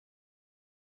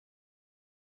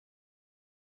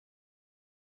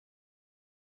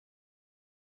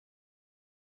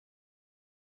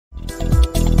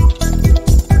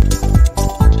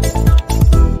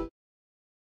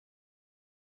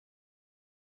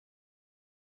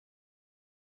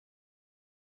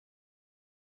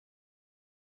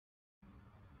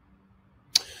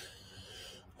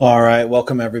All right,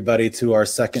 welcome everybody to our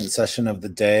second session of the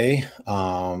day.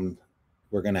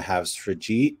 We're going to have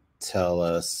Srijeet tell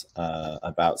us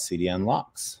about CDN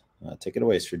Locks. Take it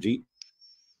away, Srijeet.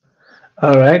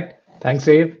 All right. Thanks,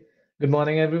 Dave. Good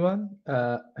morning, everyone.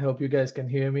 I hope you guys can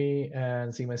hear me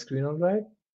and see my screen all right.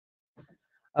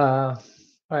 All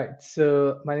right.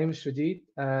 So my name is Srijeet.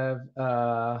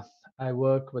 I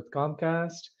work with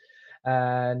Comcast,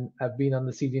 and I've been on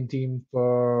the CDN team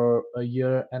for a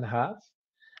year and a half.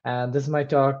 And this is my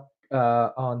talk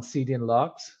on CDN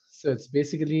Locks. So it's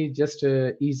basically just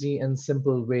a easy and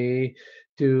simple way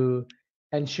to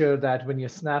ensure that when you're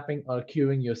snapping or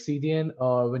queuing your CDN,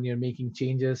 or when you're making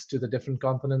changes to the different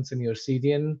components in your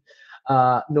CDN,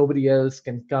 nobody else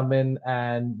can come in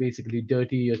and basically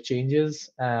dirty your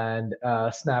changes and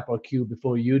snap or queue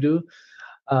before you do.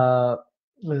 Uh,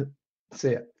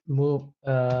 say move.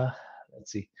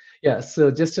 Let's see. Yeah, so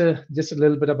just a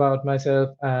little bit about myself.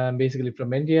 I'm basically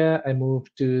from India. I moved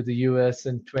to the US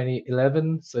in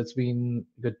 2011, so it's been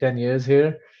a good 10 years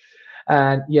here.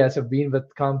 And yes, I've been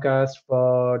with Comcast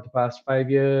for the past 5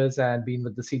 years and been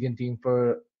with the CDN team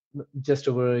for just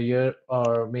over a year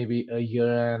or maybe a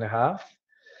year and a half.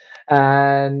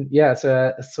 And yeah,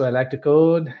 so I like to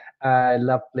code. I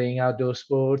love playing outdoor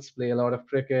sports, play a lot of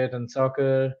cricket and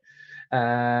soccer,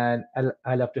 and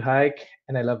I love to hike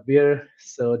and I love beer.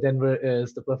 So Denver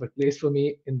is the perfect place for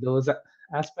me in those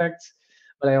aspects.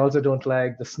 But I also don't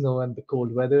like the snow and the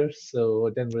cold weather, so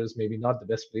Denver is maybe not the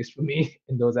best place for me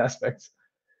in those aspects.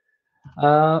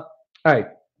 All right.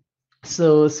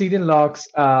 So CDN locks,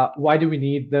 why do we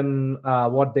need them?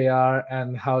 What they are,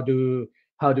 and how do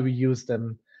we use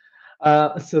them?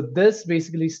 So this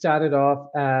basically started off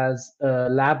as a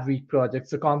lab week project.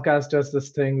 So Comcast does this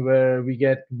thing where we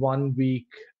get 1 week,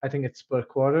 I think it's per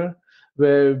quarter,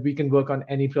 where we can work on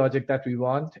any project that we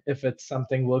want. If it's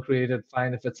something work related,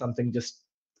 fine. If it's something just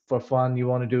for fun you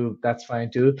want to do, that's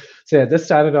fine too. So yeah, this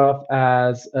started off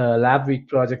as a lab week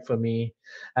project for me,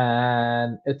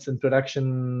 and it's in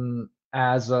production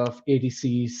as of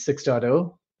ADC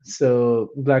 6.0.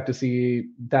 So glad to see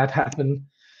that happen.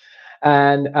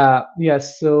 And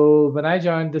yes, so when I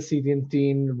joined the CDN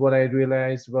team, what I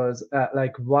realized was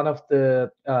like one of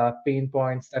the pain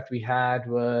points that we had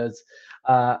was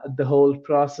the whole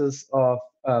process of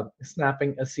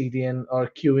snapping a CDN or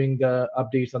queuing the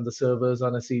updates on the servers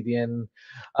on a CDN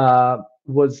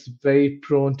was very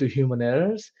prone to human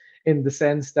errors, in the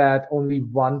sense that only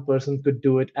one person could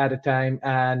do it at a time,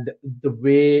 and the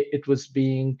way it was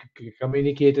being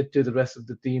communicated to the rest of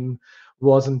the team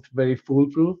wasn't very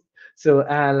foolproof. So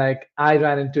like I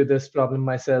ran into this problem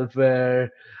myself where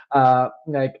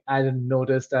like I didn't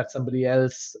notice that somebody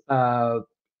else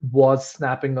was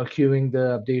snapping or queuing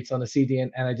the updates on a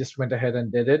CDN, and I just went ahead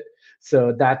and did it.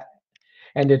 So that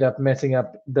ended up messing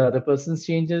up the other person's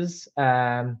changes,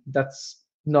 and that's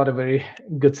not a very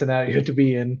good scenario to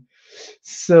be in.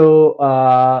 So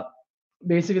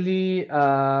basically,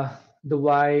 the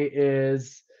why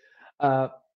is uh,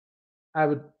 I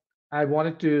would I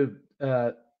wanted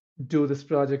to do this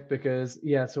project because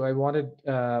yeah, so I wanted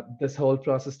this whole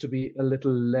process to be a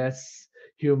little less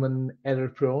human error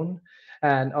prone.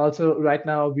 And also right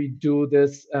now we do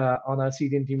this on our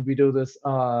CDN team, we do this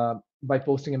by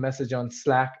posting a message on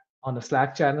Slack, on a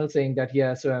Slack channel, saying that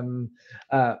yeah, so I'm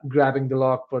grabbing the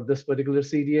lock for this particular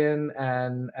CDN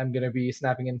and I'm going to be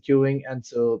snapping and queuing, and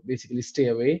so basically stay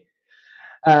away.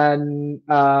 And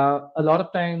a lot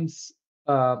of times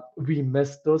we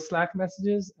miss those Slack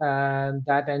messages, and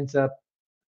that ends up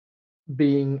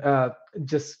being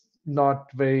just not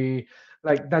very,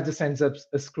 like that just ends up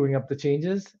screwing up the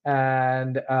changes,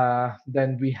 and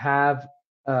then we have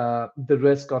the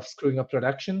risk of screwing up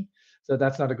production. So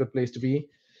that's not a good place to be.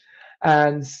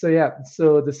 And so, yeah,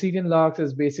 so the CDN logs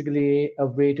is basically a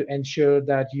way to ensure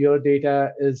that your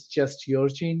data is just your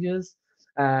changes,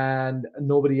 and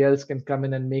nobody else can come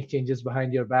in and make changes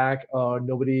behind your back, or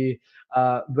nobody,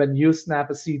 when you snap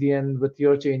a CDN with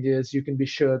your changes, you can be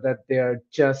sure that they are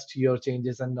just your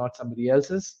changes and not somebody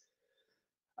else's.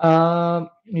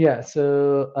 Yeah,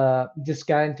 so just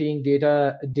guaranteeing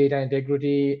data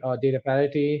integrity or data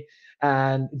parity,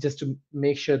 and just to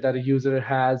make sure that a user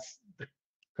has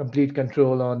complete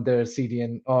control on their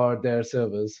CDN or their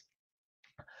servers.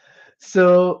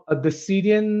 So the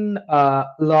CDN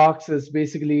logs is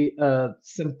basically a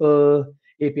simple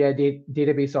API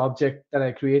database object that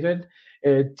I created.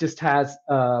 It just has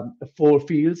 4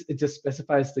 fields. It just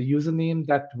specifies the username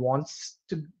that wants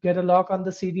to get a lock on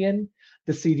the CDN,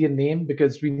 the CDN name,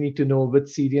 because we need to know which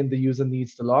CDN the user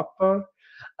needs the lock for.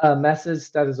 A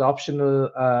message that is optional,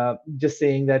 just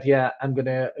saying that, yeah, I'm going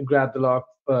to grab the lock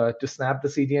to snap the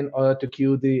CDN or to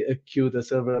queue the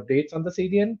server updates on the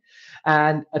CDN,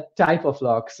 and a type of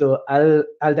lock. So I'll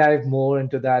dive more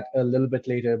into that a little bit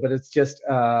later, but it's just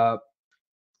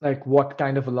like what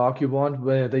kind of a lock you want,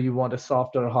 whether you want a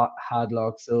soft or hard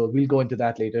lock. So we'll go into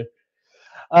that later.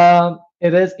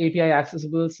 It is API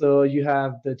accessible, so you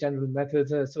have the general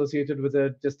methods associated with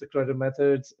it, just the CRUD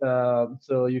methods.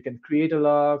 So you can create a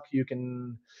lock, you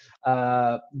can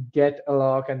get a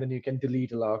lock, and then you can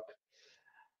delete a lock.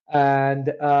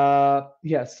 And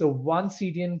yeah, so one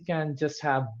CDN can just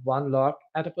have one lock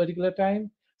at a particular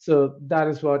time. So that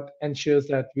is what ensures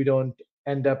that we don't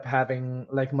end up having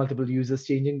like multiple users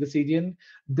changing the CDN.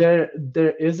 There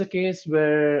is a case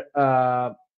where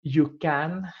you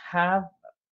can have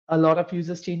a lot of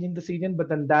users changing the CDN, but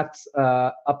then that's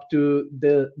up to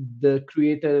the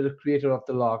creator of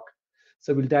the lock.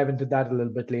 So we'll dive into that a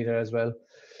little bit later as well.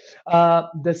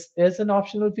 This is an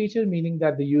optional feature, meaning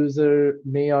that the user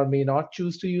may or may not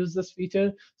choose to use this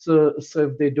feature. So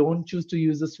if they don't choose to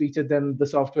use this feature, then the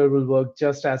software will work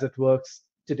just as it works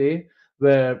today,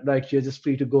 where like you're just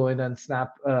free to go in and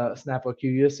snap or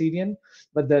queue your CDN.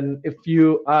 But then if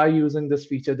you are using this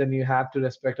feature, then you have to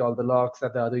respect all the locks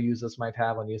that the other users might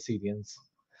have on your CDNs.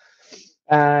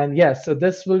 And yes, so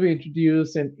this will be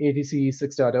introduced in ATC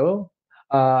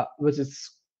 6.0, which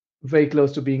is very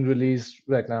close to being released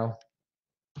right now.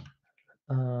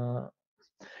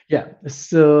 Yeah,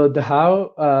 so the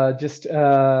how, just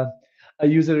a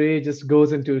user A just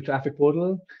goes into a traffic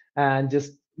portal and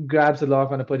just grabs a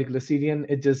lock on a particular CDN.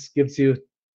 It just gives you,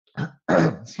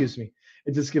 excuse me,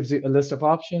 it just gives you a list of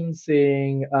options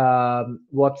saying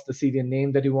what's the CDN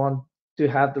name that you want to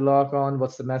have the lock on,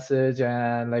 what's the message,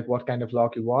 and like what kind of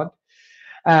lock you want.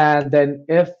 And then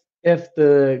if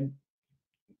the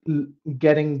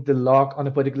getting the lock on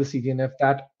a particular CDN, if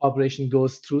that operation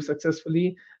goes through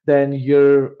successfully, then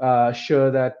you're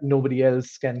sure that nobody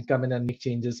else can come in and make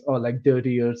changes or like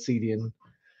dirty your CDN.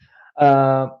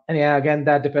 And yeah, again,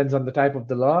 that depends on the type of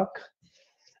the lock.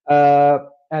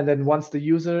 And then once the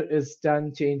user is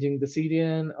done changing the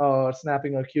CDN or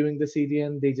snapping or queuing the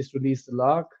CDN, they just release the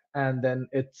lock, and then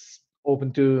it's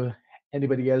open to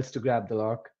anybody else to grab the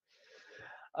lock.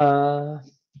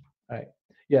 Right.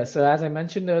 Yeah, so as I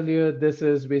mentioned earlier, this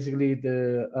is basically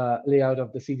the layout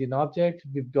of the CDN object.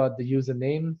 We've got the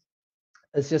username.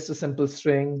 It's just a simple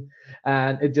string,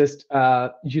 and it just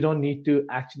you don't need to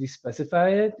actually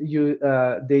specify it.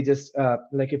 They just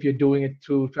like if you're doing it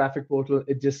through traffic portal,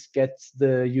 it just gets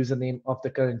the username of the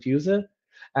current user,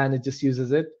 and it just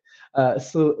uses it.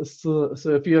 So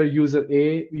if you're user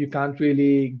A, you can't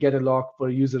really get a lock for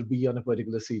user B on a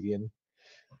particular CDN.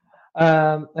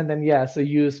 And then, yeah, so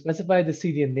you specify the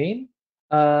CDN name.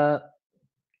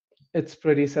 It's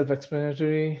pretty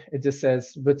self-explanatory. It just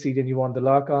says which CDN you want the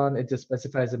lock on. It just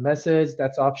specifies a message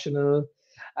that's optional.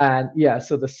 And yeah,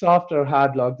 so the soft or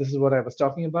hard lock, this is what I was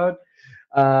talking about.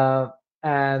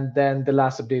 And then the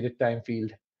last updated time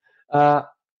field. Uh,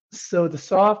 so the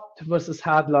soft versus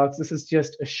hard locks, this is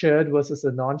just a shared versus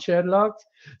a non-shared locks.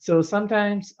 So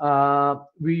sometimes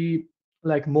we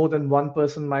like more than one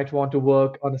person might want to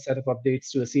work on a set of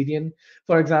updates to a CDN.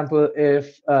 For example,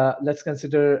 if let's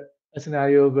consider a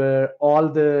scenario where all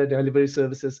the delivery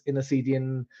services in a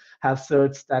CDN have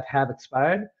certs that have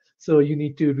expired. So you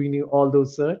need to renew all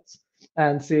those certs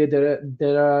and say there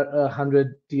are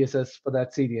 100 TSS for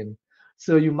that CDN.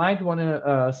 So you might want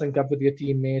to sync up with your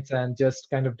teammates and just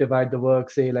kind of divide the work.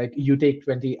 Say like you take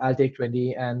 20, I'll take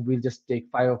 20, and we'll just take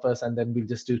 5 of us, and then we'll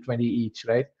just do 20 each,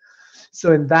 right?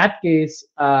 So in that case,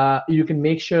 you can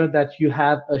make sure that you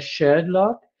have a shared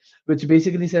lock, which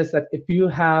basically says that if you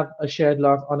have a shared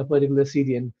lock on a particular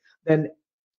CDN, then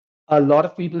a lot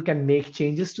of people can make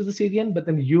changes to the CDN, but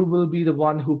then you will be the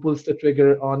one who pulls the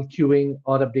trigger on queuing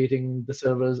or updating the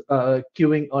servers,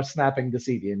 queuing or snapping the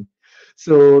CDN.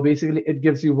 So basically, it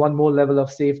gives you one more level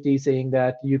of safety, saying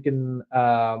that you can,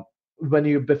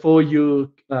 before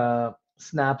you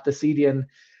snap the CDN,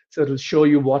 so it'll show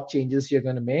you what changes you're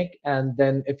going to make, and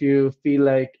then if you feel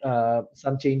like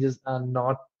some changes are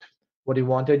not what you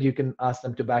wanted, you can ask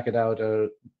them to back it out. Or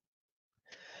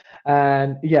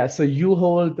and yeah, so you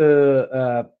hold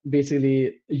the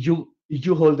basically you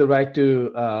hold the right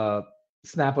to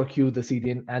snap or queue the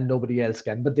CDN, and nobody else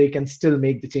can, but they can still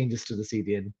make the changes to the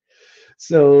CDN.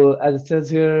 So as it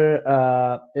says here,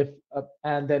 if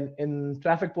and then in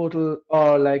traffic portal,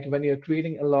 or like when you're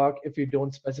creating a lock, if you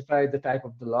don't specify the type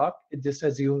of the lock, it just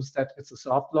assumes that it's a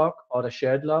soft lock or a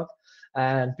shared lock,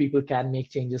 and people can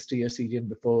make changes to your CDN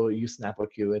before you snap or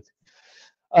queue it.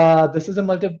 This is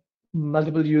a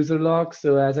multiple user lock.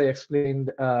 So as I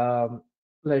explained,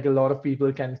 like a lot of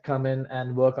people can come in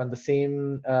and work on the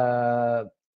same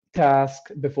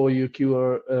task before you queue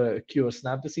or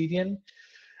snap the CDN.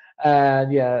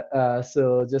 And yeah,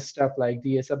 so just stuff like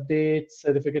DS updates,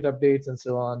 certificate updates, and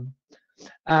so on.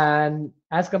 And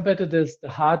as compared to this, the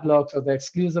hard locks or the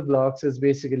exclusive locks is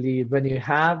basically when you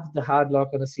have the hard lock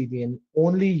on a CDN,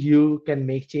 only you can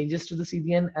make changes to the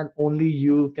CDN and only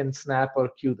you can snap or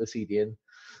queue the CDN.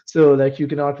 So like you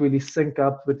cannot really sync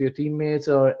up with your teammates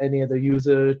or any other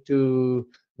user to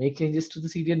make changes to the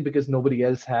CDN because nobody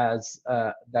else has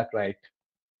that right.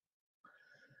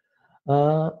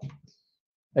 Uh,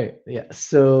 Okay, yeah.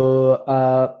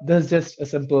 So there's just a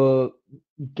simple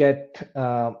getting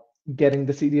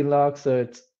the CDN lock. So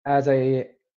it's as I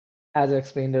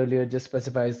explained earlier, just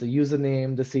specifies the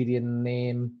username, the CDN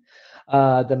name,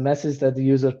 the message that the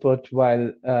user put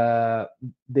while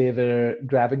they were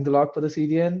grabbing the lock for the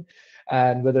CDN,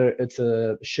 and whether it's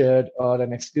a shared or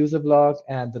an exclusive lock,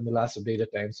 and then the last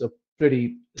updated time. So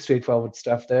pretty straightforward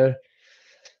stuff there.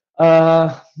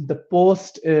 The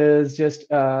post is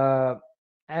just,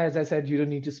 as I said, you don't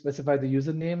need to specify the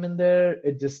username in there.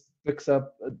 It just picks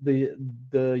up the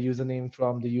username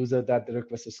from the user that the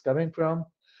request is coming from.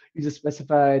 You just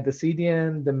specify the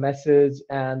CDN, the message,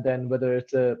 and then whether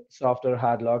it's a soft or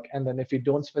hard lock. And then if you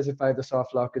don't specify the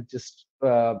soft lock, it just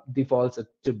defaults it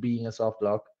to being a soft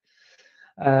lock.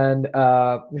 And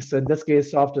so in this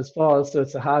case, soft is false, so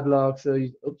it's a hard lock. So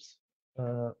oops.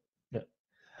 Yeah.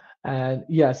 And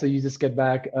yeah, so you just get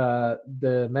back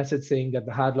the message saying that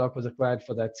the hard lock was acquired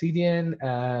for that CDN,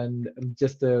 and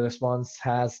just the response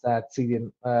has that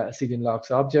CDN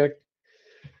locks object.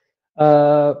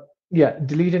 Yeah,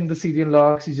 deleting the CDN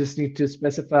locks, you just need to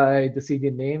specify the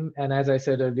CDN name. And as I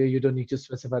said earlier, you don't need to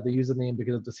specify the username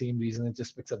because of the same reason. It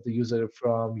just picks up the user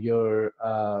from your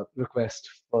request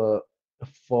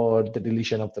for the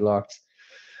deletion of the locks.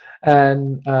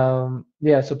 And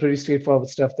yeah, so pretty straightforward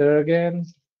stuff there again.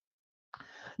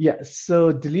 Yeah,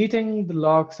 so deleting the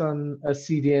locks on a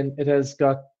CDN, it has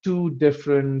got two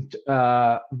different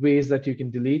ways that you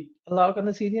can delete a lock on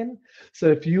a CDN.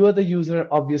 So if you are the user,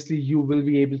 obviously you will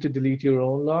be able to delete your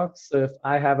own locks. So if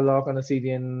I have a lock on a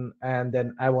CDN and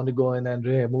then I want to go in and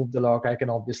remove the lock, I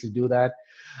can obviously do that.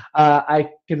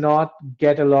 I cannot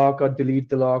get a lock or delete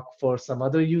the lock for some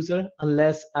other user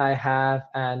unless I have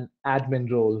an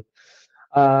admin role.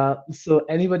 So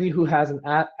anybody who has an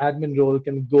admin role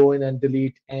can go in and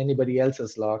delete anybody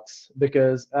else's locks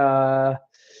because I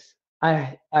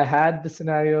had the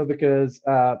scenario because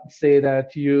say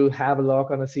that you have a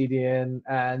lock on a CDN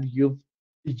and you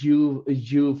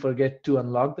forget to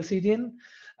unlock the CDN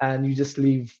and you just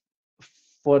leave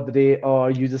for the day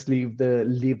or you just leave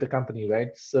the company, right?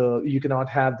 So you cannot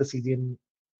have the CDN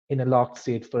in a locked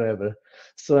state forever.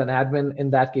 So an admin in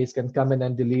that case can come in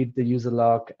and delete the user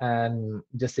lock and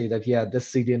just say that, yeah, this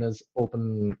CDN is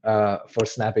open for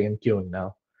snapping and queuing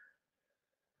now.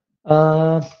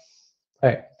 All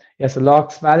right. Yeah, so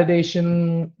locks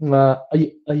validation,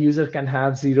 a user can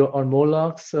have 0 or more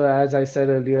locks. So as I said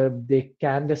earlier, they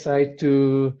can decide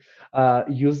to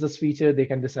use this feature. They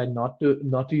can decide not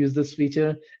to use this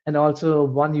feature. And also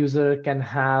one user can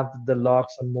have the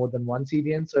locks on more than one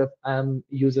CDN. So if I'm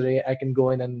user A, I can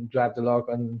go in and grab the lock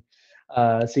on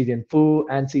CDN foo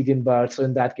and CDN bar. So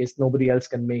in that case, nobody else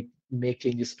can make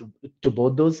changes to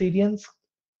both those CDNs.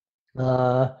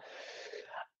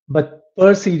 But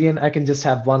per CDN, I can just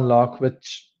have one lock,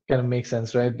 which kind of makes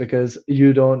sense, right? Because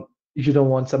you don't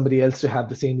want somebody else to have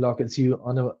the same lock as you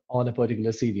on a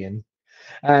particular CDN.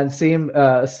 And same,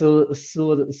 so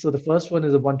the first one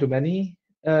is a one-to-many.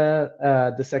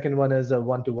 The second one is a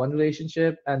one-to-one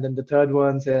relationship, and then the third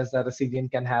one says that a CDN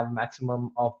can have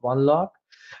maximum of one lock,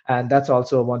 and that's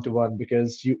also a one-to-one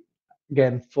because you,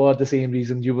 again, for the same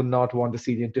reason, you would not want a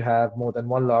CDN to have more than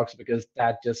one locks because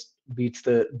that just beats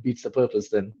the purpose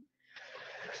then.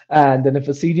 And then if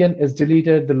a CDN is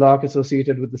deleted, the lock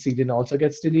associated with the CDN also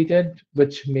gets deleted,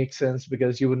 which makes sense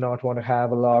because you would not want to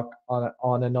have a lock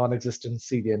on a non-existent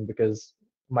CDN because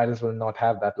might as well not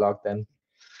have that lock then.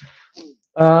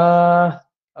 All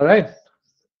right.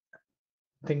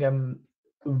 I think I'm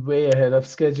way ahead of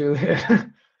schedule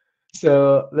here.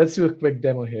 So let's do a quick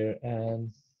demo here.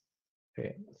 And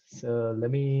okay, so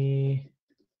let me.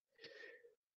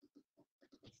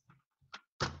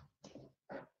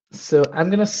 So I'm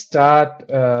gonna start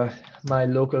my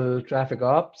local traffic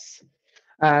ops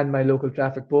and my local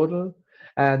traffic portal.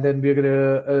 And then we're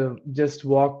gonna just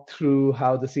walk through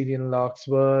how the CDN locks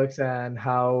works and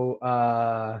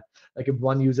how like if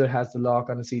one user has the lock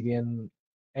on a CDN,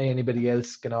 anybody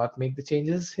else cannot make the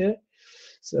changes here.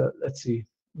 So let's see.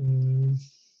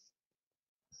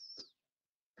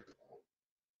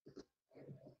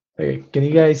 Okay, can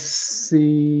you guys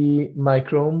see my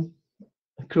Chrome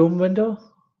Chrome window?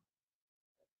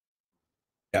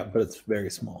 Yeah, but it's very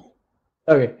small.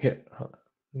 Okay, here. Hold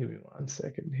on. Give me 1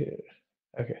 second here.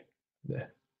 Okay,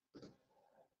 there.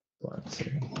 1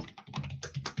 second.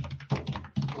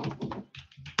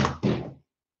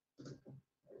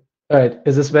 All right,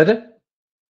 is this better?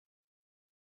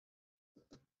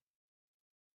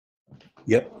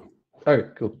 Yep. Okay,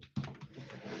 cool.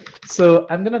 So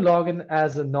I'm gonna log in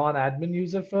as a non-admin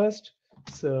user first.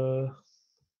 So,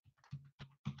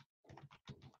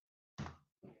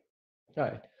 all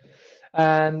right.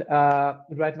 And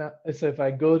right now, so if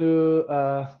I go to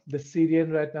the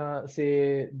CDN right now,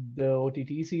 say the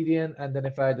OTT CDN, and then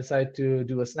if I decide to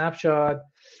do a snapshot,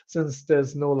 since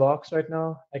there's no locks right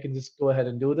now, I can just go ahead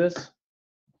and do this.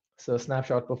 So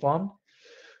snapshot performed.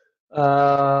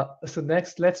 So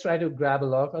next, let's try to grab a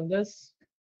lock on this.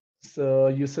 So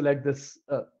you select this,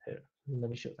 here, let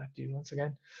me show that to you once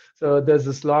again. So there's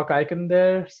this lock icon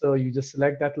there. So you just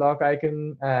select that lock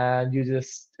icon and you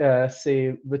just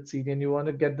say which CDN you want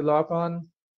to get the lock on.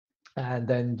 And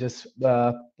then just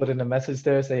put in a message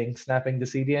there saying snapping the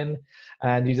CDN,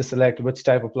 and you just select which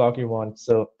type of lock you want.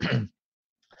 So,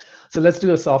 so let's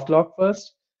do a soft lock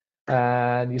first,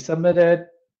 and you submit it.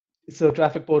 So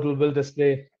traffic portal will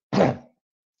display,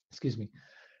 excuse me,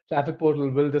 traffic portal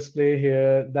will display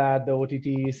here that the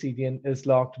OTT CDN is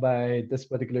locked by this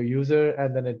particular user,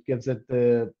 and then it gives it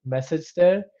the message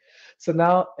there. So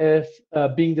now if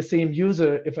being the same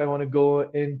user, if I want to go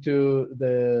into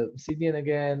the CDN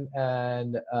again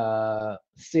and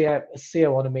say I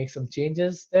want to make some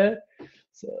changes there.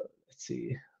 So let's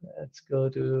see, let's go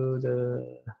to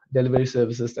the delivery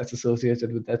services that's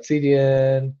associated with that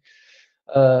CDN.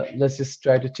 Let's just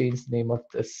try to change the name of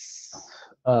this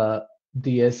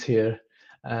DS here,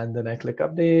 and then I click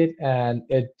update and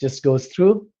it just goes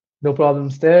through, no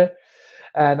problems there.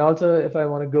 And also if I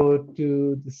want to go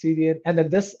to the CDN, and then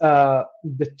this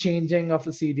the changing of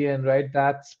the CDN, right,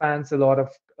 that spans a lot of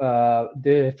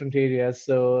different areas.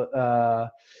 So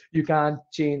you can't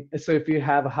change, so if you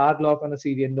have a hard lock on a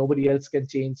CDN, nobody else can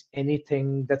change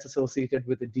anything that's associated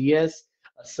with the DS,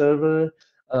 a server,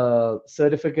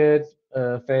 certificate,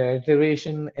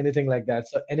 federation, anything like that.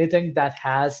 So anything that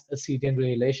has a CDN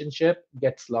relationship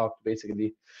gets locked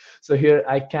basically. So here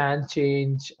I can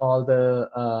change all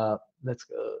the, let's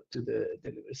go to the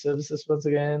delivery services once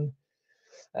again.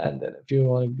 And then if you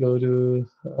want to go to,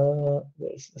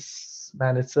 there's this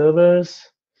manage servers.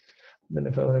 Then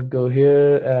if I want to go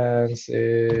here and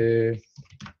say,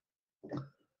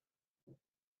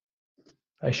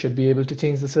 I should be able to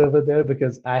change the server there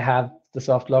because I have the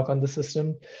soft lock on the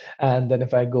system. And then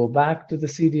if I go back to the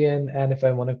CDN and if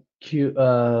I want to queue,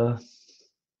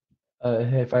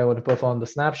 if I want to perform the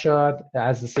snapshot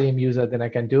as the same user, then I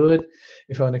can do it.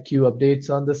 If I want to queue updates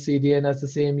on the CDN as the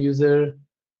same user,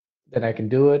 then I can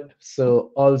do it.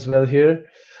 So all's well here.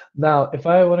 Now, if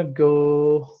I want to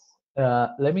go,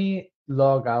 let me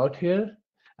log out here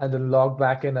and then log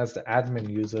back in as the admin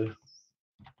user.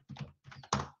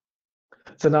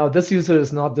 So now this user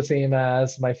is not the same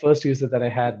as my first user that I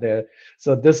had there.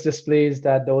 So this displays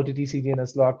that the OTT CDN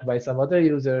is locked by some other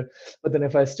user. But then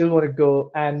if I still want to go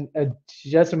and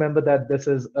just remember that this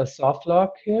is a soft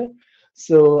lock here.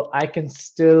 So I can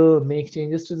still make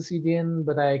changes to the CDN,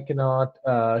 but I cannot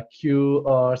queue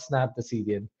or snap the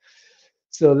CDN.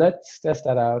 So let's test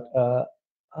that out.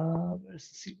 Where's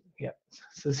the CDN? Yeah,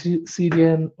 so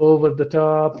CDN over the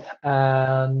top,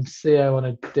 and say I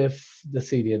want to diff the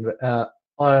CDN,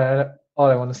 or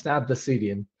I want to snap the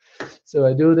CDN. So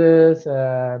I do this,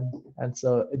 and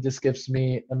so it just gives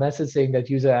me a message saying that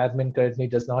user admin currently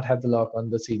does not have the lock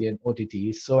on the CDN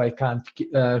OTT, so I can't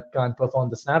perform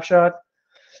the snapshot.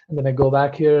 And then I go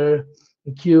back here,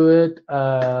 queue it,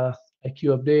 I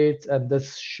queue updates, and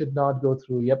this should not go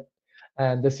through. Yep.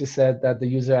 And this is said that the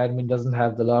user admin doesn't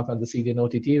have the lock on the CDN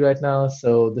OTT right now,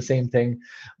 so the same thing.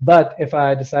 But if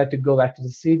I decide to go back to the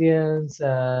CDNs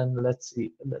and let's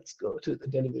see, let's go to the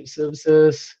delivery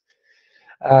services.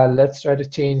 Let's try to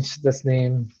change this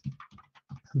name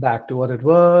back to what it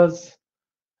was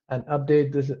and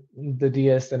update the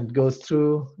DS, then it goes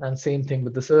through. And same thing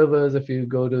with the servers. If you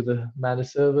go to the manage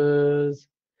servers,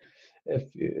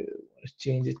 if you want to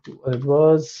change it to what it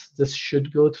was, this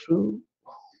should go through.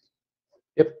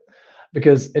 Yep,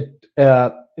 because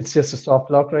it's just a soft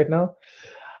lock right now.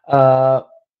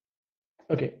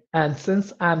 Okay, and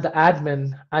since I'm the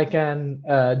admin, I can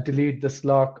delete this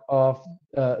lock of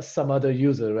some other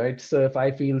user, right? So if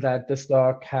I feel that this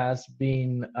lock has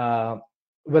been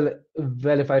well,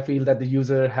 if I feel that the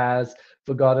user has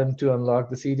forgotten to unlock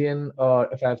the CDN, or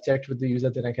if I've checked with the user,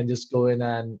 then I can just go in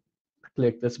and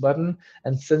click this button.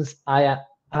 And since I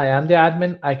I am the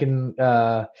admin, I can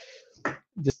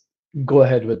just go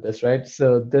ahead with this, right?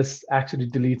 So this actually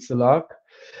deletes the lock.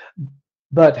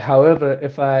 But however,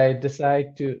 if I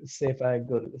decide to say, if I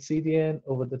go to the CDN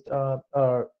over the top,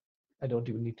 or I don't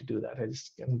even need to do that. I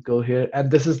just can go here,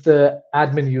 and this is the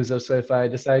admin user. So if I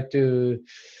decide to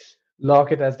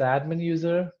lock it as the admin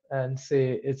user and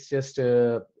say it's just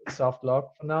a soft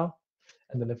lock for now,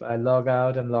 and then if I log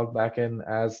out and log back in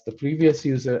as the previous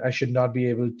user, I should not be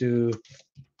able to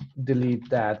delete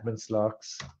the admin's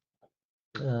locks.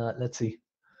 Let's see.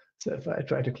 So if I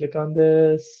try to click on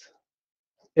this,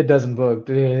 it doesn't work.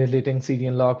 Deleting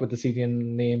CDN lock with the CDN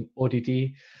name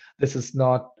OTT. This is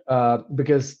not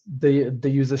because the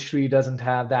user Sri doesn't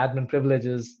have the admin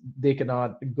privileges. They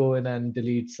cannot go in and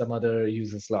delete some other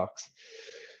user's locks.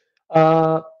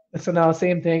 So now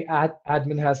same thing.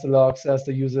 Admin has the locks as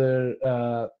the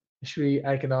user Sri.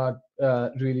 I cannot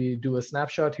really do a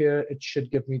snapshot here. It should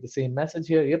give me the same message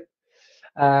here. Yep.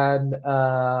 And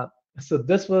so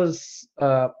this was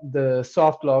the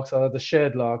soft locks or the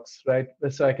shared locks, right?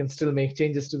 So I can still make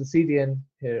changes to the CDN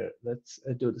here. Let's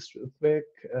do this real quick.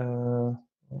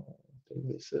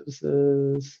 Delivery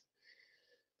services.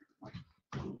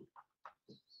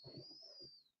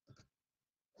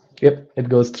 Yep, it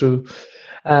goes through.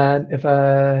 And if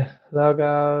I log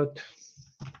out,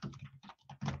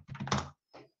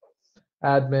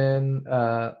 admin,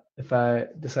 if I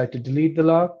decide to delete the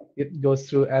lock, it goes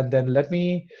through. And then let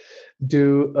me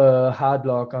do a hard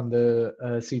lock on the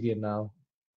CDN now.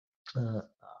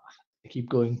 I keep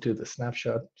going to the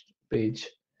snapshot page.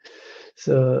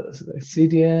 So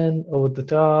CDN over the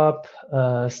top,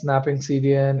 snapping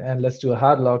CDN, and let's do a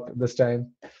hard lock this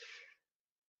time.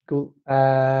 Cool.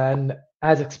 And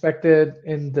as expected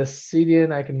in the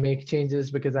CDN, I can make changes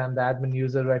because I'm the admin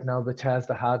user right now, which has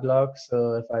the hard lock.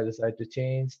 So if I decide to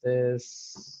change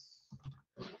this,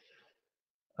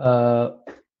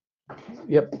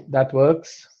 yep, that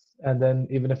works. And then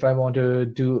even if I want to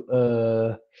do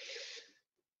a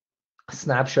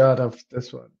snapshot of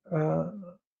this one,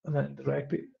 and then the right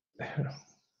page.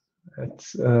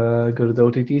 Let's go to the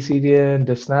OTT CDN,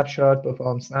 diff snapshot,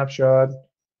 perform snapshot,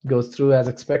 goes through as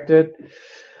expected.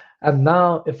 And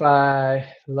now if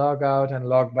I log out and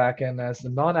log back in as the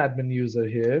non-admin user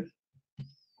here,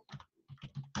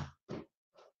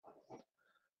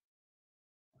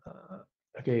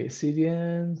 okay,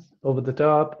 CDN over the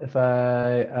top, if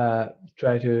I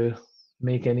try to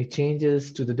make any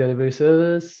changes to the delivery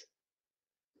service,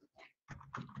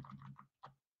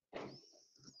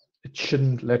 it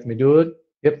shouldn't let me do it.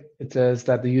 Yep, it says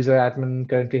that the user admin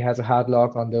currently has a hard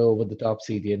lock on the over-the-top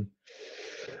CDN.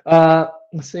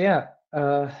 So yeah,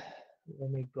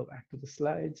 let me go back to the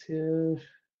slides here.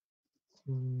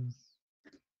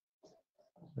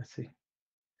 Let's see.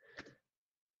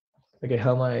 Okay,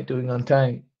 how am I doing on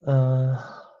time?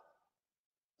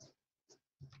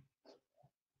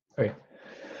 Okay.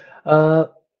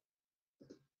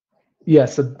 Yeah,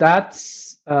 so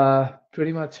that's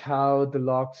pretty much how the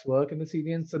locks work in the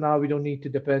CDN. So now we don't need to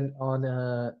depend on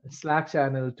a Slack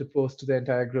channel to post to the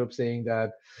entire group saying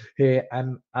that, hey,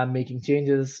 I'm making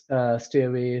changes, stay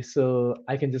away. So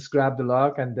I can just grab the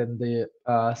lock, and then the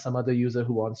some other user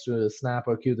who wants to snap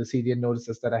or queue the CDN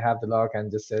notices that I have the lock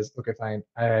and just says, okay, fine,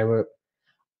 I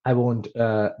won't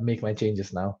make my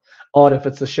changes now. Or if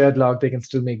it's a shared lock, they can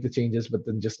still make the changes, but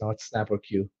then just not snap or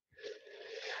queue.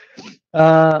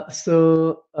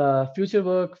 Future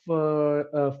work for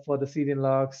the CDN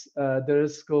locks, there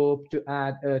is scope to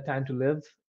add a time to live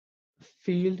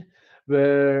field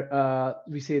where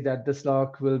we say that this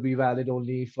lock will be valid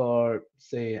only for,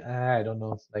 say, I don't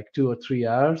know, like 2 or 3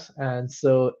 hours. And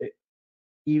so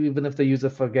even if the user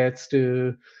forgets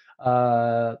to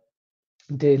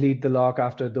delete the lock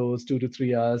after those 2 to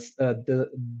 3 hours,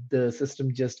 the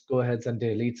system just go ahead and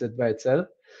deletes it by itself.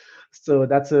 So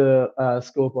that's a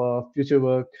scope of future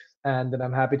work. And then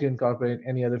I'm happy to incorporate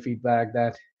any other feedback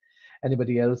that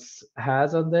anybody else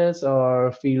has on this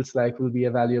or feels like will be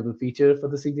a valuable feature for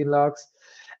the CDN locks.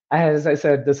 As I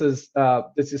said, this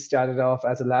just started off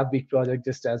as a lab week project,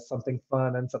 just as something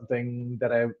fun and something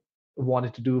that I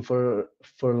wanted to do for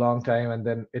a long time, and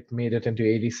then it made it into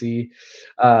ADC.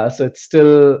 So it's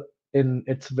still in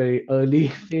its very early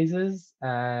phases,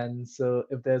 and so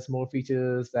if there's more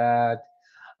features that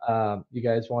you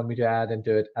guys want me to add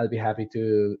into it, I'll be happy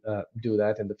to do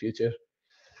that in the future.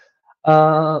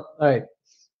 All right.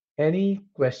 Any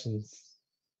questions?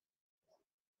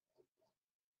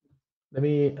 Let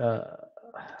me.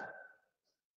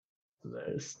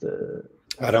 There's the.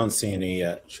 I don't see any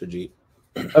yet, Srijeet.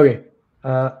 Okay.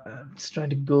 I'm just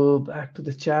trying to go back to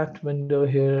the chat window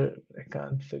here. I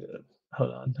can't figure it.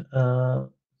 Hold on.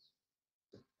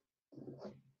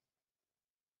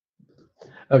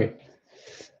 Okay.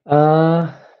 All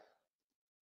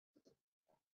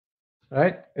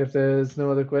right. If there's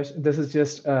no other question, this is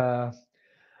just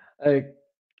like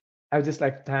I would just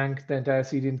like to thank the entire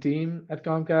CDN team at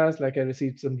Comcast. Like I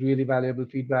received some really valuable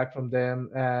feedback from them,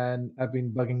 and I've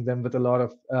been bugging them with a lot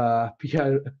of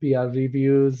PR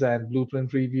reviews and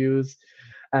blueprint reviews,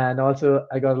 and also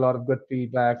I got a lot of good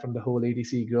feedback from the whole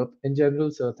ADC group in general.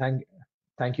 So thank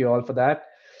you all for that,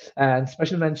 and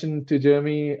special mention to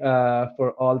Jeremy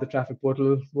for all the traffic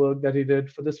portal work that he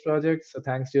did for this project. So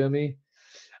thanks, Jeremy.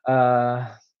 Uh,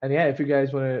 and yeah, if you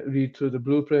guys want to read through the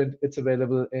blueprint, it's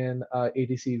available in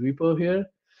ADC repo here.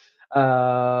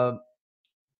 Uh,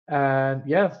 and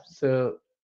yeah, so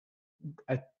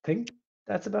I think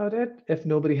that's about it. If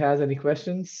nobody has any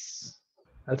questions,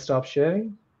 I'll stop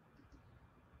sharing.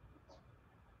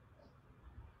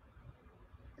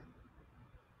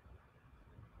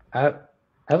 I,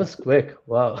 I was quick.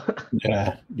 Wow.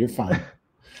 Yeah, you're fine.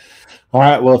 All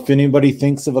right. Well, if anybody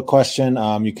thinks of a question,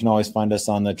 you can always find us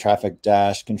on the traffic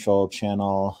dash control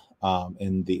channel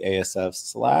in the ASF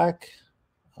Slack.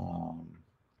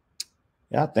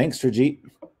 Yeah, thanks, Srijeet.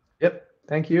 Yep.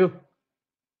 Thank you.